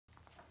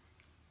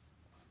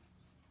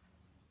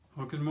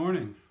Well, good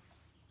morning.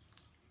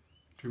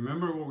 Do you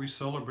remember what we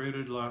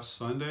celebrated last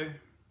Sunday?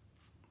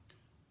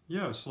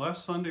 Yes,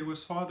 last Sunday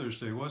was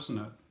Father's Day, wasn't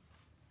it?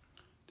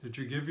 Did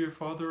you give your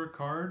father a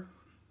card?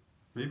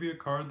 Maybe a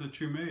card that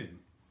you made.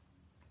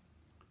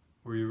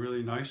 Were you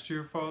really nice to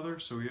your father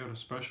so he had a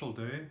special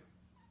day?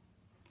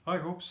 I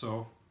hope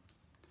so.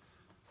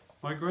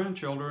 My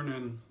grandchildren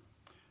in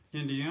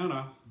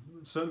Indiana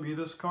sent me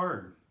this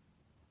card.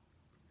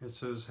 It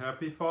says,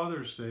 Happy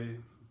Father's Day,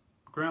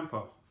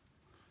 Grandpa.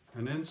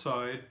 And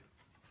inside,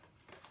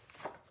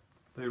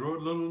 they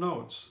wrote little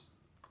notes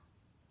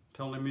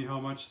telling me how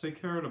much they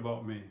cared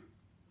about me.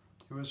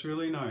 It was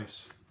really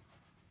nice.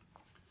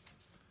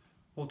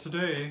 Well,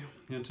 today,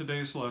 in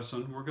today's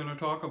lesson, we're going to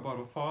talk about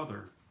a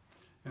father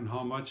and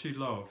how much he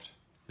loved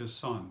his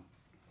son.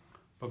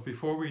 But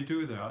before we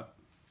do that,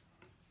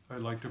 I'd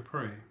like to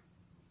pray.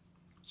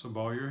 So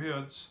bow your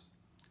heads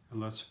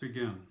and let's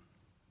begin.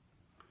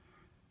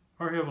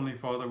 Our Heavenly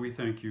Father, we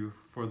thank you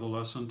for the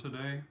lesson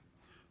today.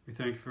 We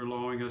thank you for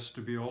allowing us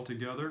to be all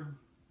together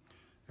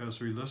as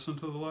we listen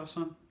to the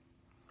lesson.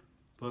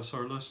 Bless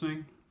our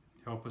listening.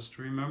 Help us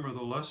to remember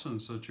the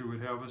lessons that you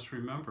would have us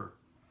remember.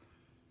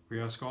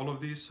 We ask all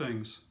of these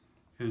things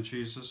in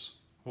Jesus'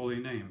 holy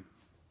name.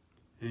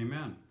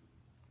 Amen.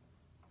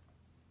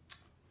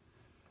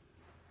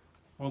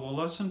 Well, the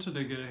lesson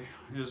today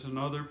is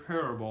another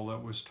parable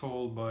that was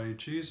told by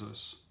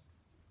Jesus.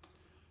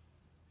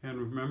 And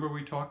remember,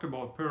 we talked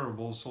about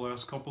parables the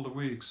last couple of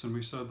weeks, and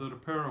we said that a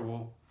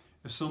parable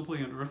is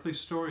simply an earthly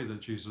story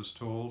that Jesus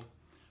told,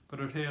 but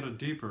it had a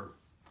deeper,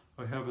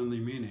 a heavenly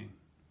meaning.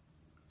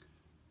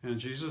 And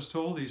Jesus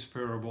told these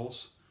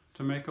parables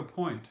to make a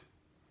point,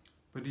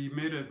 but he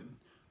made it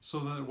so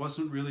that it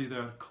wasn't really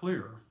that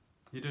clear.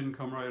 He didn't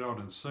come right out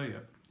and say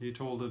it. He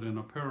told it in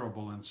a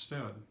parable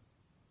instead.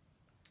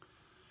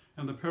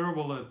 And the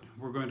parable that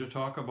we're going to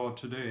talk about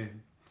today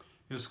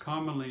is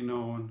commonly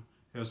known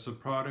as the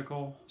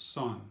prodigal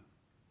son.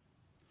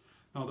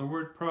 Now, the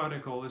word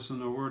prodigal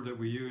isn't a word that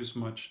we use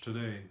much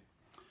today,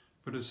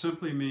 but it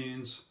simply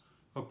means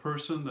a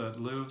person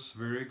that lives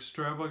very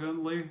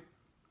extravagantly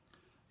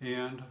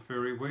and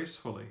very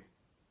wastefully.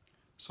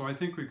 So I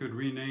think we could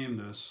rename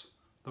this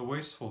the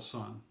wasteful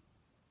son.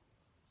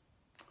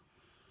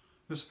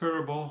 This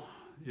parable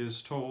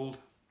is told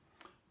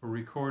or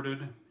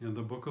recorded in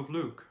the book of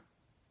Luke.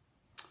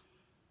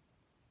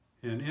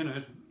 And in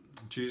it,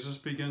 Jesus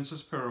begins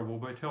his parable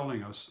by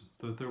telling us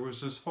that there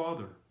was this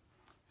father,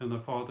 and the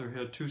father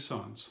had two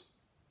sons.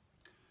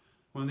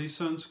 When these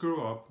sons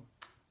grew up,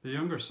 the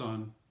younger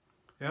son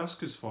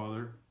asked his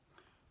father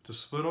to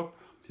split up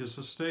his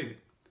estate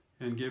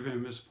and give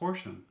him his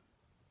portion.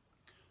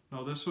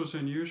 Now, this was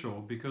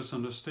unusual because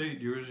an estate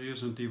usually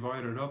isn't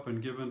divided up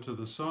and given to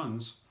the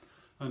sons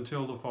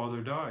until the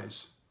father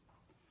dies.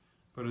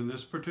 But in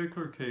this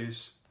particular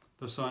case,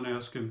 the son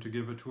asked him to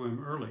give it to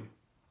him early.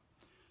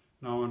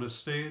 Now, an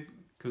estate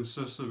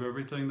consists of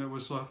everything that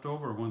was left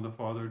over when the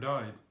father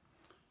died.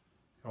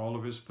 All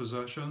of his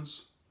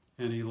possessions,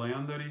 any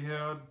land that he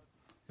had,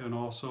 and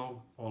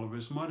also all of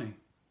his money.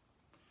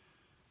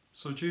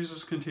 So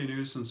Jesus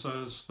continues and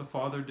says, the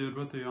father did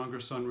what the younger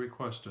son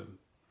requested.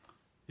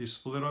 He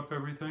split up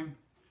everything,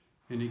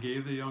 and he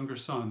gave the younger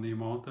son the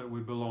amount that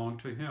would belong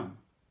to him.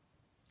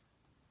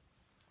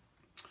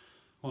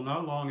 Well,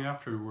 not long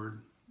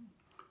afterward,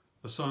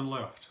 the son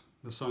left.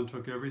 The son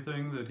took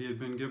everything that he had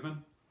been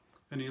given,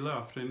 and he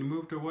left, and he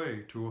moved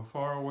away to a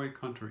faraway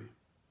country.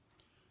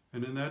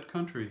 And in that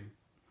country,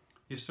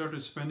 he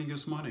started spending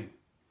his money,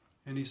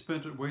 and he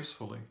spent it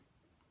wastefully.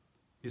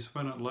 He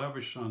spent it on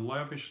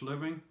lavish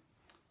living,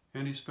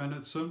 and he spent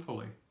it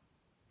sinfully.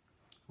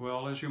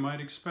 Well, as you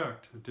might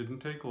expect, it didn't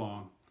take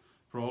long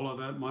for all of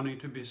that money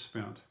to be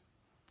spent.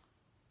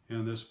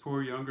 And this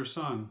poor younger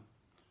son,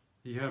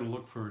 he had to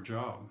look for a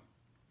job.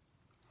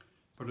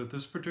 But at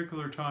this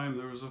particular time,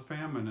 there was a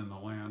famine in the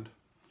land,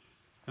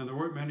 and there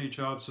weren't many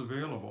jobs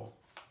available.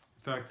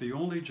 In fact, the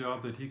only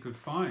job that he could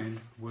find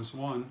was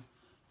one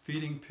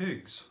feeding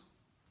pigs.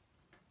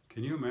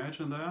 Can you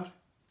imagine that?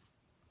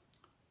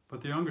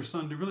 But the younger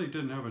son really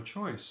didn't have a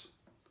choice,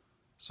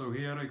 so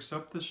he had to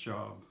accept this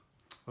job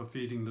of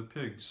feeding the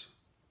pigs.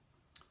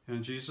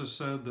 And Jesus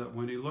said that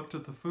when he looked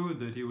at the food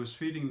that he was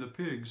feeding the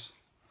pigs,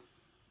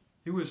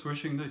 he was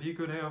wishing that he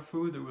could have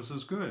food that was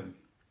as good.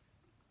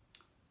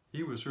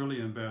 He was really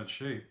in bad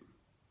shape.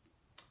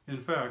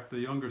 In fact, the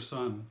younger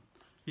son,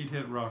 he'd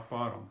hit rock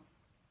bottom,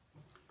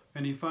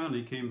 and he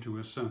finally came to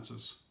his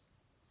senses.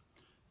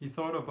 He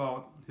thought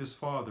about his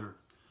father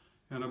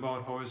and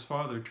about how his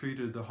father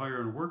treated the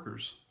hired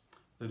workers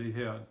that he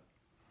had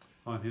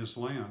on his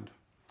land.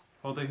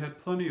 Well, they had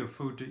plenty of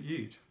food to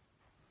eat.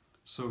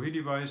 So he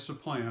devised a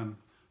plan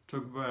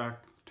to go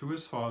back to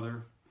his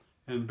father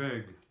and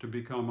beg to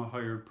become a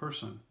hired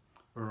person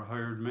or a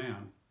hired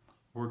man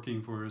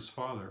working for his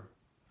father.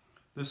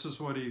 This is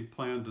what he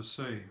planned to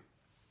say.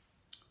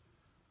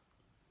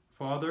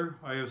 Father,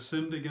 I have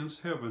sinned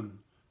against heaven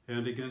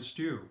and against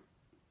you.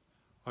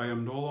 I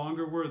am no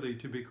longer worthy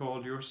to be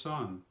called your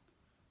son.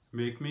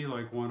 Make me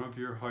like one of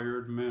your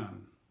hired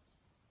men.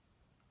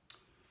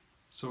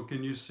 So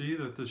can you see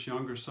that this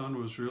younger son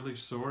was really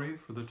sorry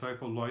for the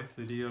type of life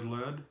that he had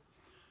led,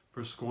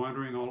 for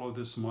squandering all of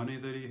this money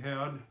that he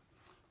had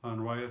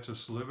on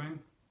riotous living?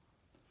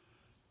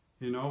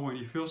 You know, when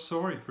you feel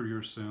sorry for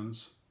your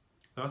sins,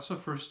 that's the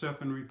first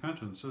step in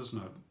repentance,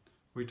 isn't it?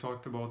 We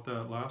talked about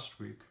that last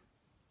week.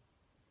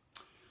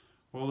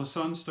 Well, the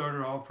son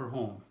started out for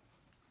home,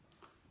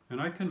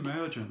 and I can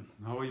imagine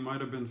how he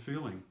might have been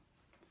feeling.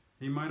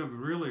 He might have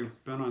really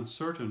been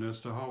uncertain as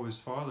to how his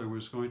father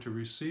was going to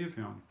receive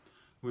him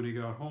when he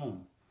got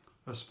home,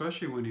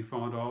 especially when he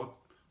found out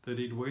that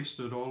he'd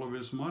wasted all of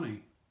his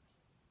money.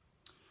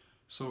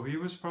 So he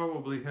was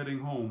probably heading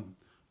home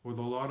with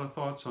a lot of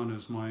thoughts on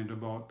his mind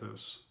about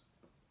this.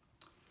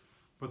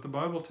 But the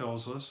Bible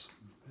tells us,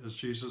 as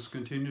Jesus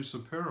continues the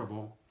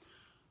parable,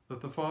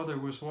 that the father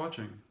was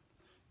watching.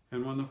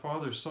 And when the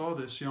father saw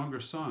this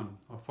younger son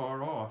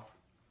afar off,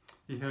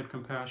 he had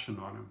compassion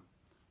on him.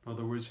 In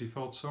other words, he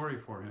felt sorry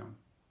for him.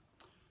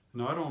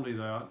 Not only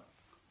that,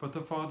 but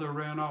the father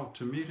ran out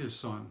to meet his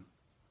son.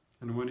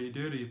 And when he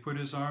did, he put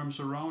his arms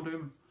around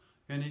him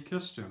and he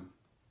kissed him.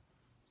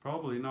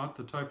 Probably not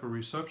the type of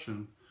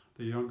reception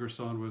the younger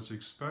son was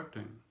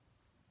expecting.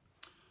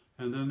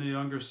 And then the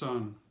younger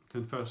son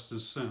confessed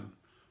his sin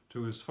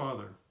to his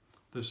father.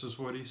 This is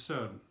what he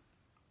said: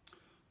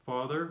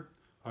 "Father,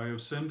 I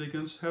have sinned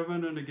against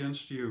heaven and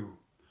against you.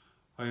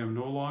 I am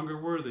no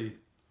longer worthy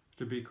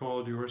to be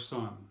called your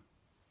son."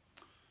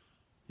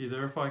 He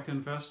therefore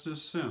confessed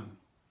his sin.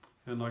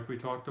 And like we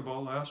talked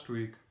about last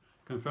week,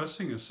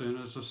 confessing a sin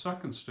is a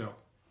second step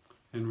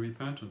in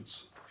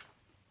repentance.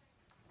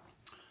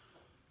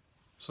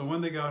 So when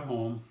they got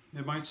home,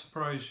 it might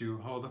surprise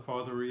you how the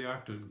father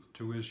reacted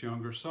to his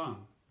younger son.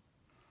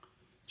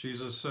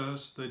 Jesus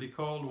says that he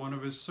called one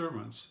of his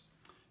servants,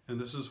 and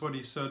this is what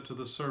he said to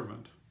the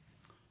servant.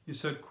 He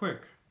said,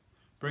 "Quick,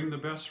 bring the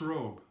best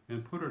robe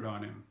and put it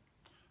on him.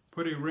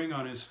 Put a ring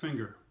on his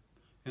finger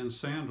and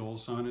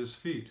sandals on his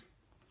feet.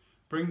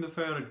 Bring the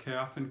fatted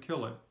calf and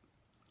kill it.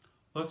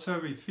 Let's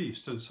have a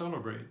feast and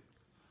celebrate.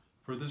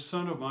 For this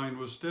son of mine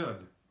was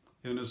dead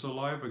and is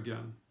alive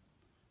again.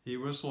 He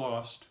was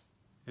lost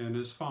and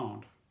is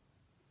found."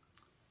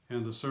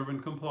 And the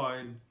servant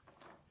complied,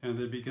 and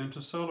they began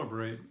to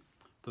celebrate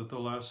that the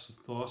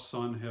lost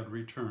son had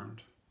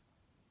returned.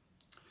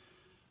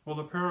 Well,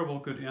 the parable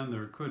could end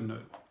there, couldn't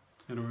it?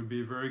 And it would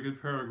be a very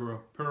good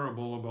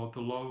parable about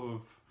the love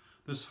of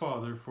this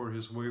father for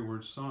his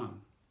wayward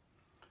son.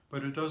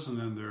 But it doesn't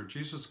end there.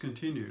 Jesus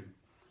continued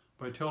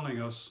by telling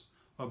us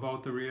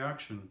about the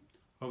reaction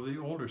of the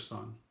older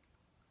son.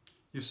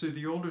 You see,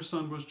 the older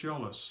son was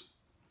jealous.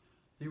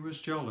 He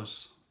was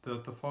jealous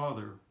that the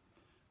father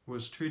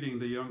was treating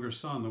the younger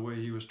son the way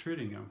he was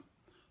treating him,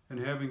 and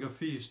having a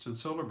feast and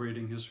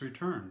celebrating his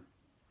return.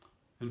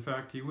 In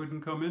fact, he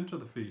wouldn't come into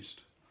the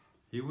feast.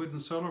 He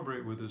wouldn't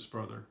celebrate with his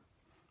brother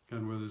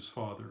and with his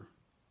father.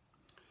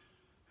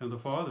 And the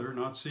father,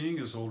 not seeing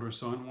his older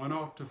son, went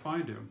out to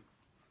find him.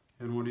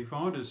 And when he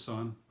found his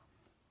son,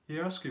 he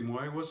asked him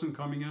why he wasn't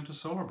coming in to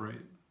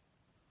celebrate.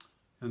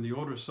 And the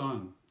older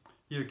son,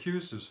 he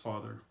accused his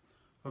father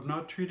of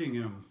not treating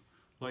him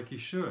like he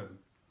should,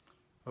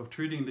 of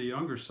treating the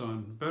younger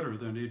son better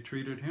than he'd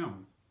treated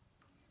him.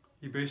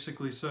 He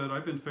basically said,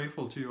 "I've been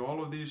faithful to you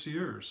all of these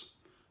years,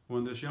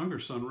 when this younger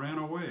son ran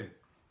away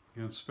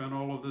and spent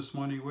all of this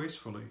money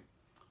wastefully.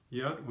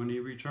 Yet, when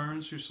he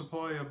returns, you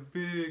supply a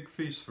big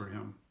feast for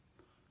him.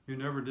 You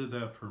never did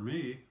that for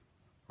me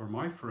or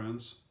my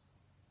friends."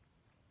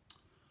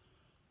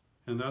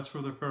 And that's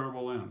where the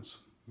parable ends.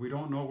 We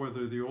don't know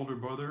whether the older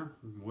brother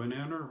went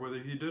in or whether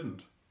he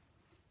didn't.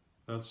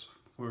 That's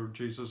where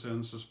Jesus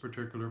ends this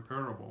particular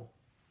parable.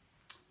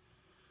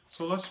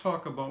 So let's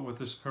talk about what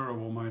this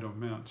parable might have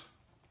meant.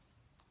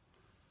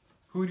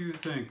 Who do you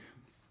think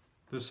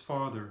this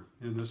father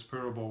in this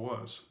parable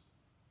was?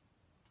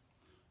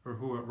 Or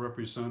who it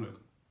represented?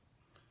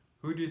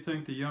 Who do you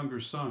think the younger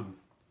son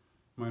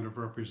might have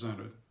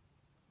represented?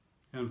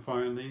 And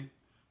finally,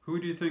 who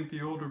do you think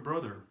the older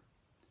brother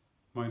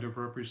might have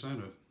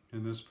represented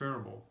in this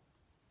parable?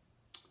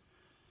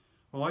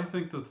 Well, I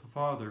think that the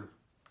father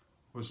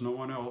was no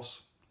one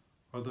else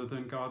other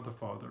than God the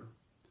Father.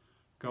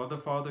 God the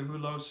Father who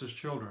loves his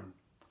children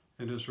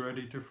and is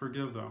ready to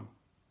forgive them.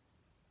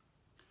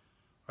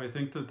 I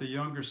think that the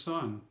younger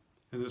son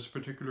in this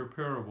particular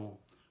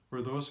parable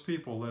were those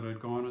people that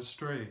had gone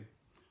astray,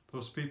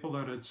 those people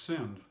that had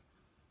sinned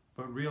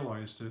but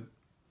realized it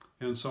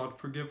and sought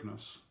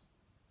forgiveness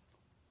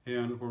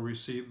and were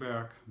received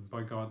back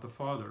by God the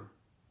Father.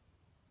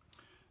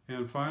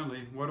 And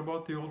finally, what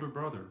about the older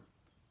brother?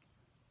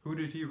 Who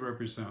did he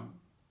represent?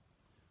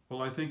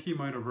 Well, I think he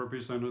might have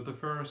represented the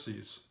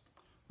Pharisees,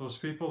 those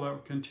people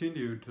that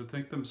continued to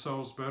think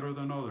themselves better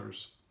than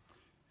others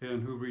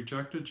and who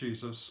rejected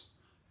Jesus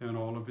and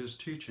all of his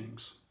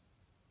teachings.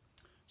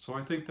 So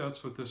I think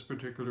that's what this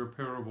particular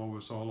parable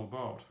was all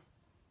about.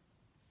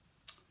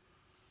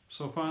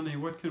 So finally,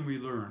 what can we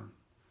learn?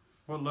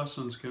 What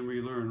lessons can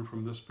we learn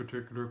from this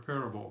particular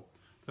parable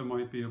that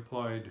might be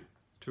applied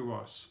to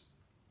us?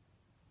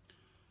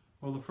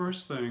 Well, the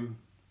first thing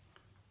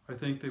I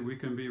think that we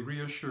can be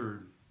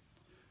reassured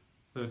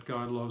that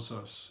God loves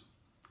us,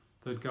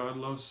 that God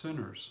loves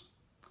sinners,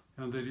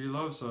 and that He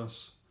loves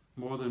us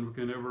more than we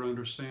can ever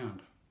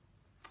understand.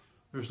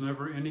 There's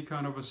never any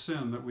kind of a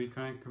sin that we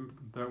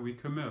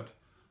commit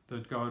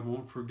that God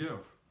won't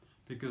forgive,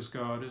 because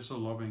God is a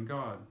loving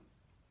God.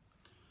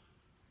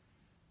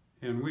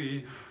 And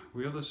we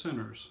are the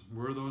sinners.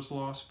 We're those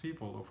lost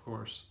people, of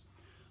course,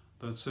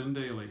 that sin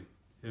daily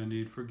and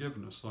need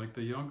forgiveness, like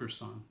the younger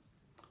son.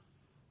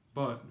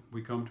 But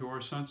we come to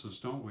our senses,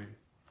 don't we?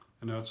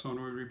 And that's when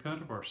we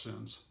repent of our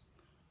sins,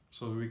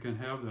 so that we can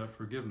have that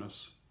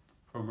forgiveness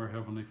from our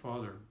Heavenly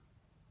Father.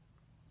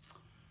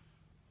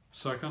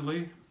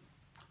 Secondly,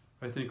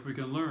 I think we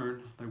can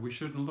learn that we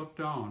shouldn't look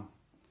down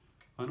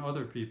on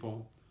other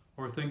people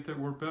or think that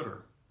we're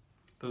better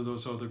than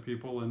those other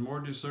people and more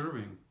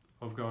deserving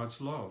of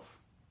God's love,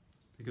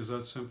 because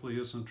that simply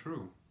isn't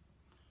true.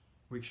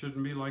 We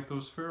shouldn't be like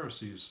those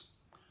Pharisees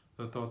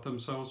that thought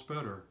themselves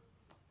better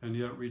and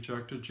yet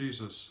rejected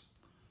Jesus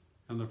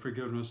and the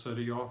forgiveness that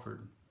He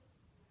offered.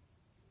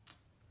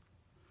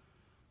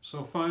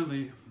 So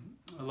finally,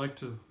 I'd like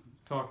to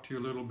talk to you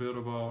a little bit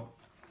about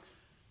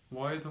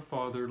why the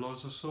Father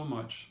loves us so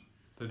much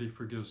that He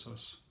forgives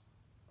us.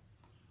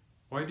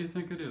 Why do you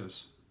think it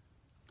is?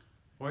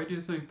 Why do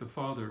you think the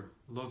Father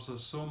loves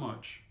us so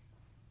much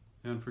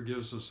and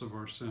forgives us of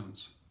our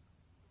sins?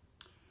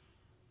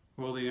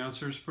 Well, the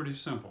answer is pretty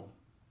simple.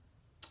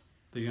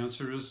 The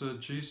answer is that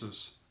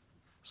Jesus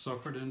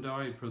suffered and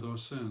died for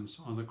those sins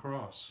on the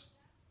cross.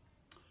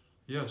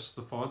 Yes,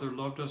 the Father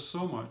loved us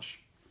so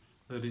much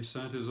that He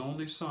sent His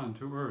only Son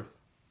to earth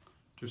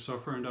to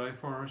suffer and die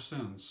for our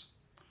sins,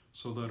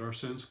 so that our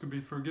sins could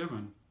be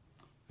forgiven,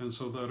 and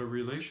so that a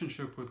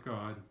relationship with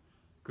God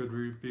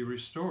could be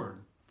restored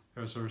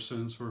as our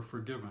sins were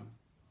forgiven.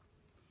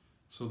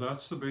 So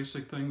that's the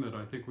basic thing that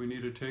I think we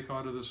need to take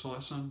out of this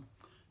lesson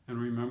and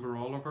remember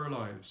all of our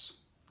lives.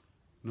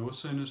 No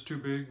sin is too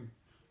big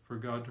for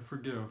God to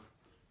forgive,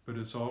 but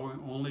it's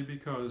only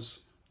because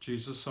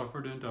Jesus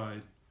suffered and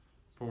died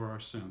for our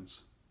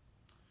sins.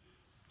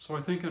 So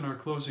I think in our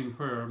closing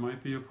prayer, it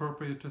might be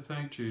appropriate to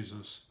thank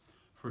Jesus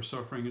for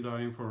suffering and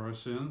dying for our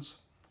sins,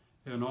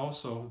 and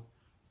also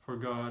for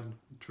God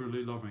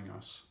truly loving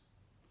us.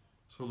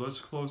 So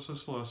let's close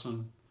this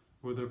lesson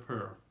with a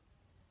prayer.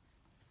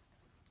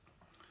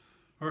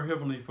 Our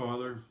Heavenly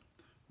Father,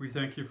 we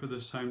thank You for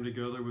this time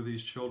together with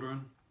these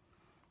children.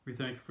 We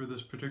thank You for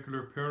this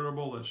particular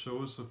parable that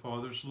shows the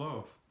Father's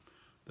love,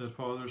 that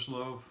Father's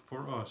love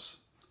for us,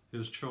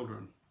 His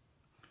children.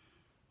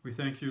 We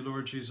thank You,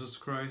 Lord Jesus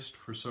Christ,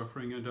 for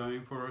suffering and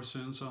dying for our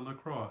sins on the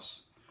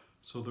cross,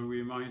 so that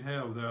we might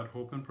have that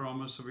hope and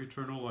promise of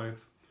eternal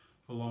life,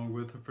 along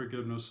with the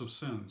forgiveness of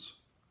sins.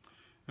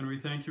 And we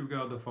thank You,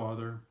 God the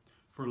Father,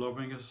 for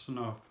loving us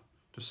enough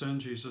to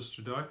send Jesus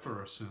to die for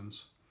our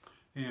sins,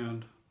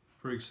 and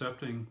for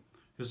accepting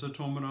His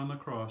atonement on the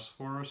cross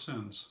for our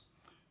sins,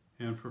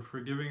 and for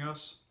forgiving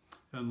us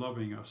and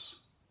loving us.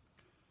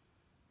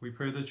 We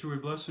pray that You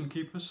would bless and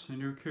keep us in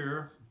Your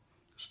care,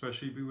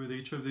 especially be with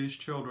each of these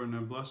children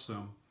and bless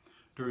them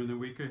during the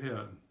week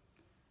ahead.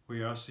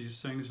 We ask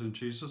these things in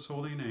Jesus'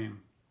 holy name.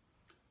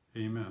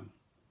 Amen.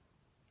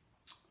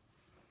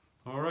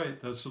 All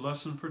right, that's the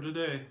lesson for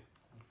today.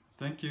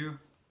 Thank you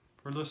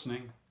for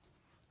listening,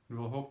 and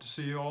we'll hope to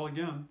see you all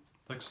again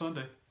next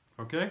Sunday.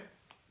 Okay?